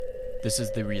This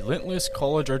is the Relentless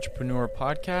College Entrepreneur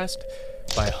Podcast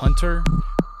by Hunter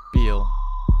Beal.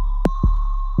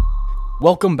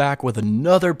 Welcome back with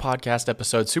another podcast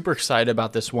episode. Super excited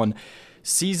about this one.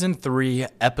 Season 3,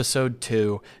 Episode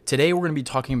 2. Today we're going to be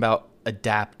talking about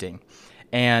adapting.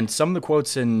 And some of the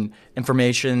quotes and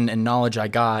information and knowledge I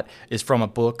got is from a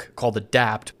book called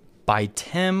Adapt by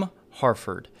Tim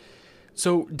Harford.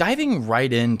 So diving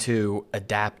right into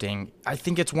adapting, I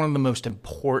think it's one of the most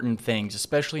important things,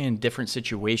 especially in different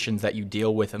situations that you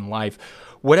deal with in life,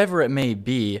 whatever it may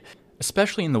be,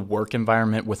 especially in the work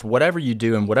environment with whatever you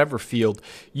do in whatever field.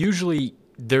 Usually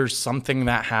there's something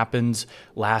that happens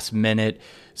last minute,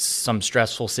 some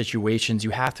stressful situations. You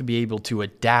have to be able to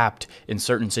adapt in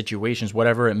certain situations,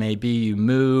 whatever it may be. You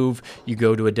move, you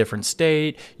go to a different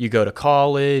state, you go to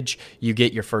college, you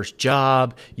get your first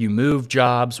job, you move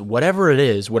jobs, whatever it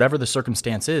is, whatever the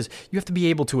circumstance is, you have to be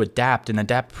able to adapt and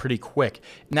adapt pretty quick.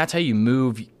 And that's how you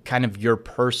move kind of your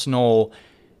personal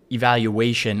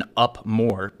evaluation up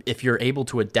more. If you're able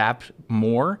to adapt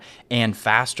more and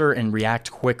faster and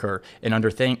react quicker and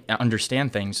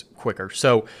understand things quicker.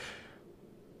 So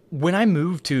when I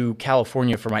moved to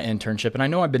California for my internship, and I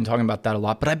know I've been talking about that a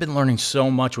lot, but I've been learning so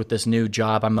much with this new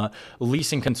job. I'm a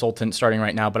leasing consultant starting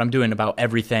right now, but I'm doing about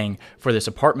everything for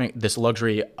this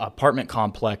luxury apartment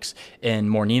complex in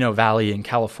Moreno Valley in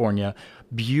California.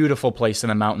 Beautiful place in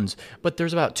the mountains, but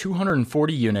there's about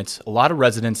 240 units, a lot of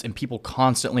residents, and people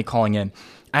constantly calling in.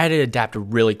 I had to adapt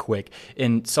really quick.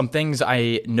 And some things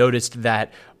I noticed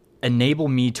that enable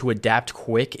me to adapt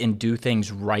quick and do things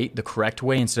right the correct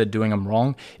way instead of doing them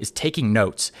wrong is taking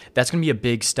notes. That's going to be a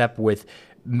big step with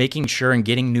making sure and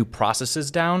getting new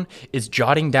processes down, is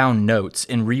jotting down notes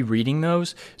and rereading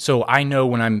those. So I know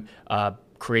when I'm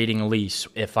creating a lease,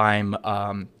 if I'm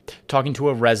talking to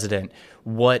a resident,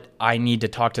 what I need to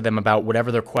talk to them about,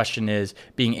 whatever their question is,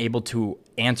 being able to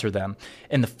answer them.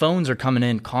 And the phones are coming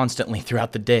in constantly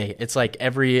throughout the day. It's like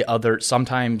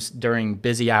sometimes during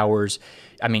busy hours,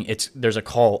 there's a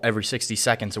call every 60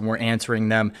 seconds and we're answering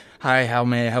them. Hi, how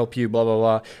may I help you? Blah, blah,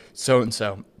 blah.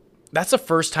 So-and-so. That's the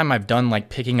first time I've done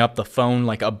picking up the phone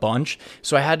a bunch.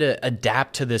 So I had to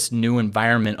adapt to this new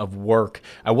environment of work.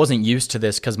 I wasn't used to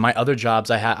this because my other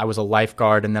jobs I was a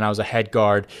lifeguard, and then I was a head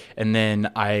guard, and then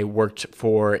I worked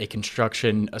for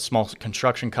a small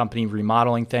construction company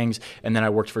remodeling things, and then I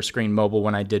worked for Screen Mobile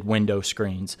when I did window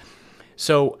screens.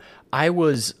 So I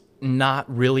was not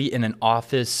really in an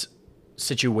office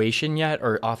situation yet,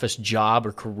 or office job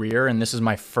or career, and this is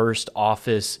my first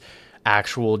office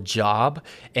actual job,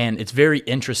 and it's very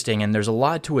interesting, and there's a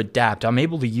lot to adapt. I'm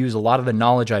able to use a lot of the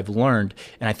knowledge I've learned,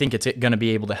 and I think it's going to be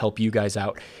able to help you guys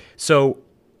out. So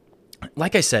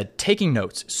like I said, taking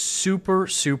notes, super,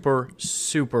 super,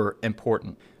 super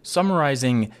important.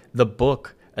 Summarizing the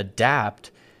book Adapt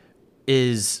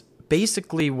is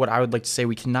basically what I would like to say: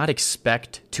 we cannot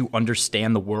expect to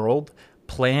understand the world,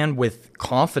 plan with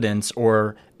confidence,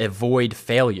 or avoid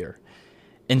failure.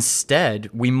 Instead,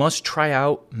 we must try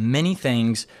out many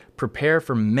things, prepare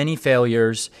for many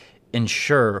failures,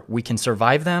 ensure we can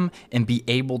survive them, and be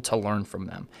able to learn from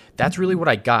them. That's really what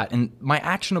I got. And my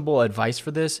actionable advice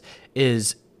for this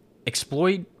is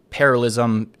exploit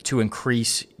parallelism to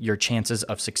increase your chances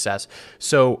of success.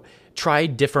 So try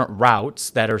different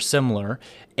routes that are similar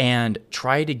and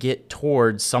try to get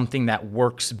towards something that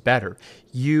works better.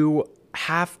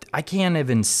 I can't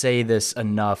even say this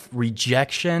enough.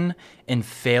 Rejection and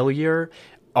failure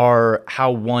are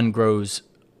how one grows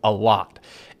a lot.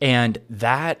 And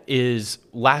that is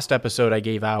last episode I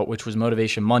gave out, which was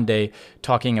Motivation Monday,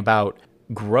 talking about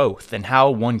growth and how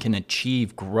one can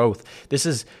achieve growth. This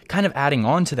is kind of adding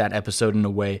on to that episode in a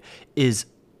way, is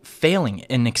failing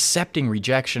and accepting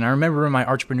rejection. I remember in my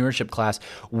entrepreneurship class,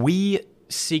 we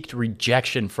seeked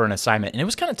rejection for an assignment, and it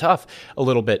was kind of tough a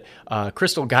little bit.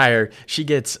 Crystal Geyer, she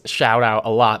gets shout out a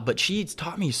lot, but she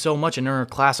taught me so much in her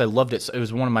class. I loved it. It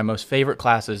was one of my most favorite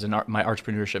classes in my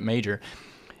entrepreneurship major.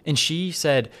 And she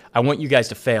said, I want you guys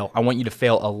to fail. I want you to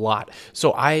fail a lot.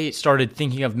 So I started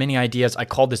thinking of many ideas. I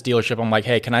called this dealership. I'm like,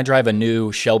 hey, can I drive a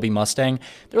new Shelby Mustang?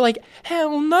 They're like,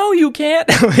 hell no, you can't.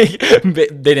 They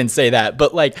didn't say that,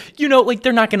 but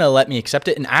they're not going to let me accept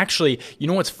it. And actually, you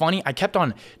know what's funny? I kept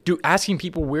on asking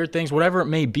people weird things, whatever it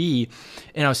may be,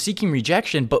 and I was seeking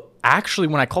rejection. But actually,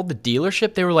 when I called the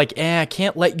dealership, they were like, I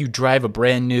can't let you drive a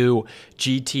brand new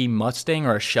GT Mustang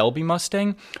or a Shelby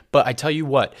Mustang. But I tell you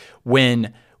what,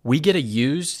 when we get a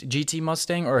used GT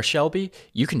Mustang or a Shelby,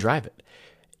 you can drive it.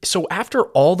 So after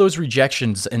all those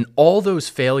rejections and all those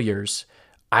failures,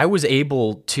 I was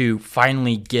able to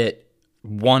finally get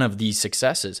one of these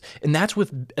successes. And that's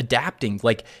with adapting.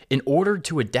 Like, in order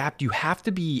to adapt, you have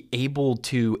to be able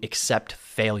to accept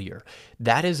failure.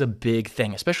 That is a big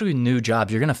thing, especially with new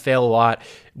jobs. You're going to fail a lot.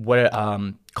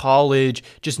 College,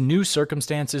 just new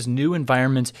circumstances, new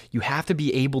environments. You have to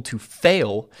be able to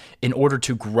fail in order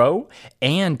to grow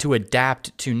and to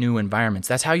adapt to new environments.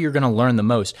 That's how you're going to learn the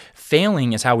most.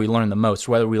 Failing is how we learn the most,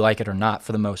 whether we like it or not,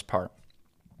 for the most part.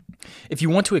 If you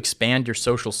want to expand your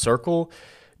social circle,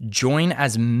 join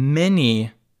as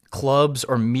many clubs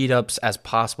or meetups as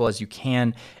possible as you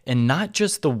can, and not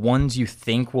just the ones you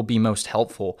think will be most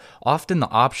helpful. Often the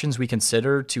options we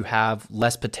consider to have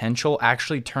less potential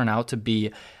actually turn out to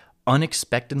be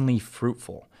unexpectedly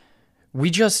fruitful. We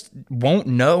just won't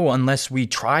know unless we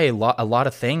try a lot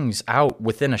of things out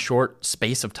within a short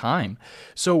space of time.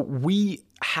 So we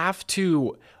have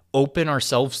to open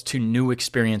ourselves to new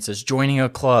experiences, joining a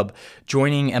club,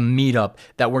 joining a meetup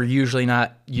that we're usually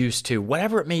not used to,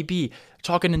 whatever it may be,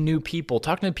 talking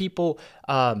to people,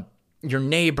 your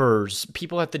neighbors,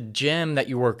 people at the gym that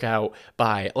you work out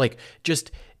by, like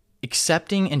just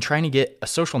accepting and trying to get a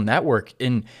social network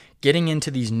and getting into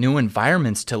these new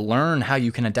environments to learn how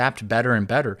you can adapt better and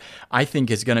better, I think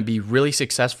is going to be really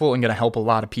successful and going to help a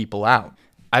lot of people out.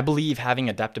 I believe having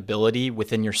adaptability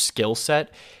within your skill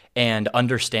set and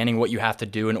understanding what you have to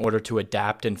do in order to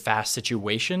adapt in fast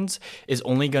situations is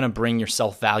only going to bring your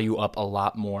self-value up a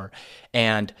lot more.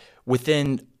 And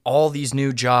within all these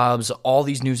new jobs, all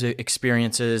these new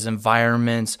experiences,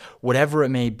 environments, whatever it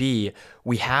may be,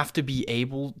 we have to be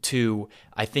able to,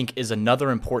 I think is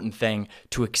another important thing,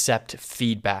 to accept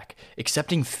feedback.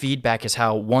 Accepting feedback is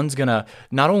how one's gonna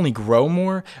not only grow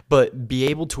more, but be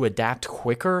able to adapt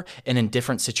quicker and in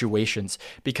different situations.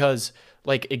 Because,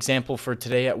 like, example for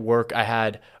today at work, I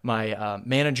had my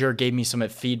manager gave me some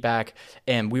feedback,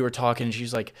 and we were talking, and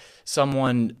she's like,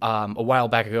 someone a while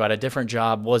back ago at a different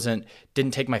job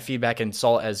didn't take my feedback and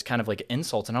saw it as kind of like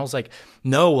insults. And I was like,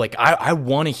 no, like I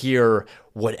want to hear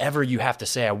whatever you have to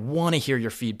say. I want to hear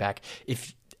your feedback.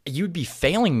 If you'd be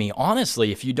failing me,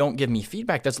 honestly, if you don't give me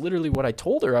feedback. That's literally what I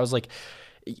told her. I was like,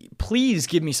 please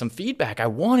give me some feedback. I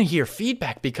want to hear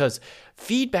feedback, because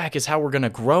feedback is how we're going to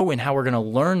grow and how we're going to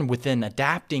learn within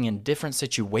adapting in different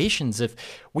situations. If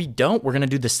we don't, we're going to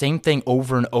do the same thing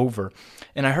over and over.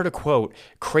 And I heard a quote,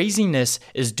 craziness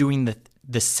is doing the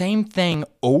same thing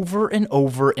over and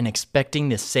over and expecting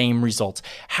the same results.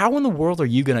 How in the world are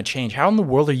you going to change? How in the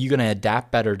world are you going to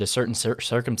adapt better to certain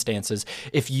circumstances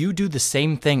if you do the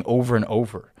same thing over and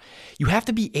over? You have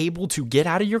to be able to get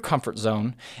out of your comfort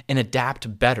zone and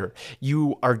adapt better.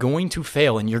 You are going to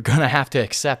fail, and you're going to have to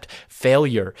accept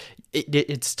failure.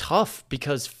 It's tough,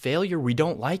 because failure, we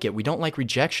don't like it. We don't like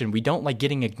rejection. We don't like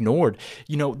getting ignored.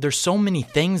 There's so many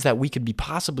things that we could be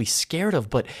possibly scared of,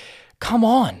 but come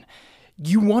on.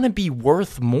 You want to be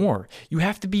worth more. You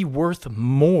have to be worth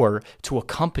more to a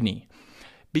company,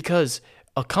 because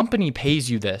a company pays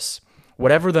you this,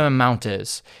 whatever the amount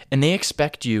is, and they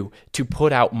expect you to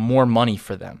put out more money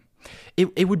for them.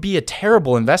 It would be a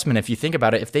terrible investment if you think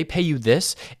about it. If they pay you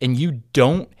this and you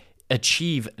don't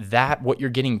achieve that, what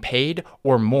you're getting paid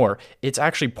or more, it's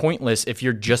actually pointless if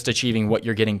you're just achieving what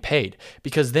you're getting paid,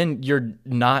 because then you're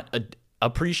not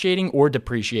appreciating or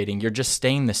depreciating. You're just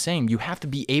staying the same. You have to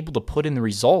be able to put in the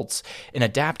results and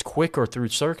adapt quicker through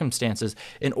circumstances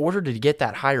in order to get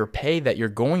that higher pay that you're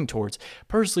going towards.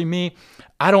 Personally, me,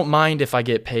 I don't mind if I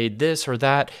get paid this or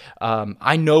that.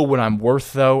 I know what I'm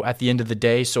worth, though, at the end of the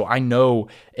day. So I know,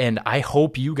 and I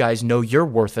hope you guys know your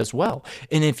worth as well.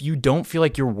 And if you don't feel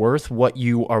like you're worth what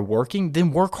you are working,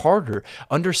 then work harder.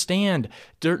 Understand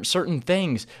certain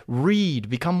things. Read.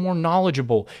 Become more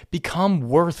knowledgeable. Become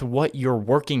worth what you're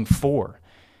working for.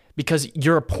 Because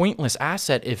you're a pointless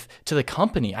asset to the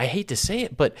company. I hate to say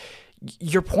it, but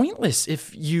you're pointless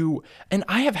if you, and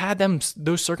I have had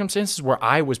those circumstances where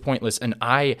I was pointless and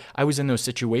I was in those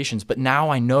situations, but now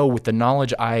I know, with the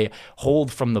knowledge I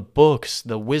hold from the books,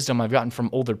 the wisdom I've gotten from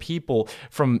older people,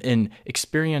 from in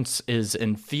experiences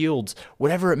in fields,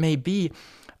 whatever it may be,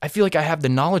 I feel like I have the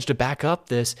knowledge to back up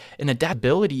this, and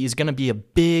adaptability is going to be a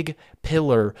big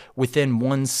pillar within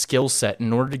one's skill set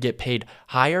in order to get paid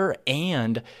higher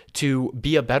and to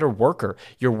be a better worker.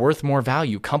 You're worth more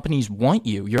value. Companies want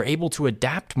you. You're able to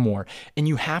adapt more, and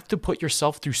you have to put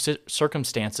yourself through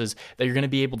circumstances that you're going to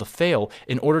be able to fail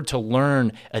in order to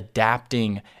learn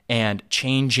adapting and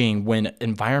changing when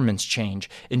environments change,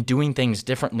 and doing things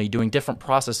differently, doing different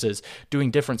processes,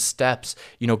 doing different steps,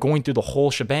 going through the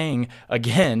whole shebang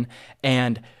again,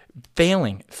 and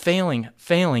failing,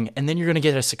 and then you're going to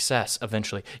get a success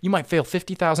eventually. You might fail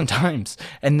 50,000 times,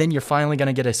 and then you're finally going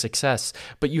to get a success,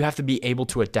 but you have to be able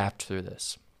to adapt through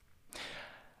this.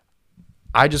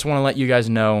 I just want to let you guys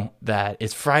know that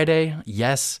it's Friday.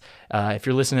 Yes, if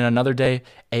you're listening another day,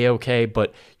 A-okay,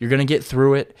 but you're going to get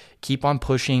through it. Keep on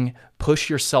pushing. Push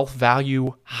your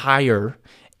self-value higher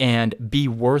and be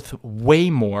worth way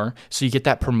more so you get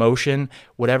that promotion,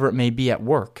 whatever it may be at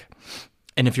work.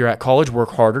 And if you're at college,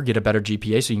 work harder, get a better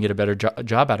GPA so you can get a better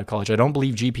job out of college. I don't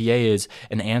believe GPA is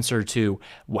an answer to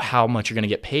how much you're going to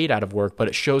get paid out of work, but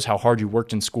it shows how hard you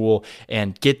worked in school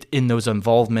and get in those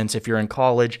involvements. If you're in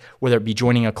college, whether it be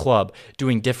joining a club,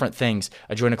 doing different things.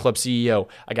 I joined a club CEO.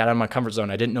 I got out of my comfort zone.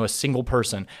 I didn't know a single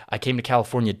person. I came to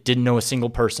California, didn't know a single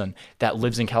person that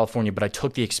lives in California, but I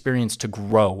took the experience to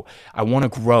grow. I want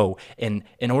to grow. And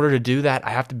in order to do that, I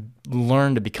have to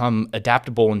learn to become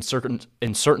adaptable in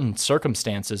certain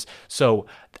circumstances. So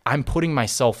I'm putting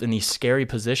myself in these scary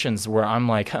positions where I'm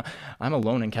like, I'm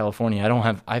alone in California.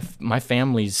 My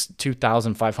family's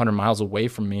 2,500 miles away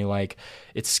from me. Like,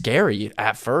 it's scary.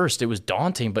 At first, it was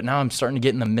daunting, but now I'm starting to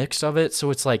get in the mix of it.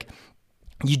 So it's like,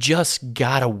 you just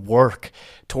gotta work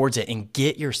towards it and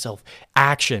get yourself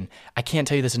action. I can't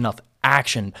tell you this enough.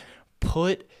 Action.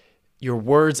 Put your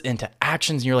words into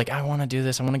actions, and you're like, I want to do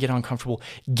this. I want to get uncomfortable.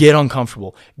 Get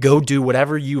uncomfortable. Go do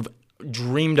whatever you've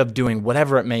dreamed of doing,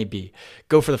 whatever it may be.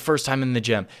 Go for the first time in the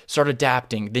gym. Start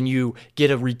adapting. Then you get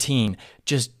a routine.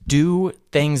 Just do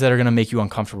things that are going to make you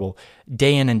uncomfortable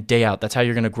day in and day out. That's how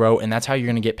you're going to grow, and that's how you're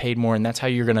going to get paid more, and that's how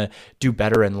you're going to do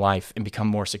better in life and become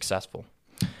more successful.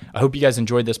 I hope you guys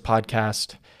enjoyed this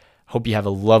podcast. Hope you have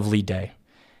a lovely day.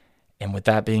 And with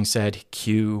that being said,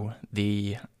 cue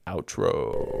the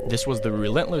outro. This was the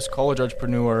Relentless College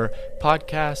Entrepreneur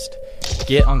podcast.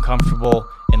 Get uncomfortable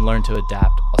and learn to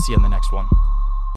adapt. I'll see you in the next one.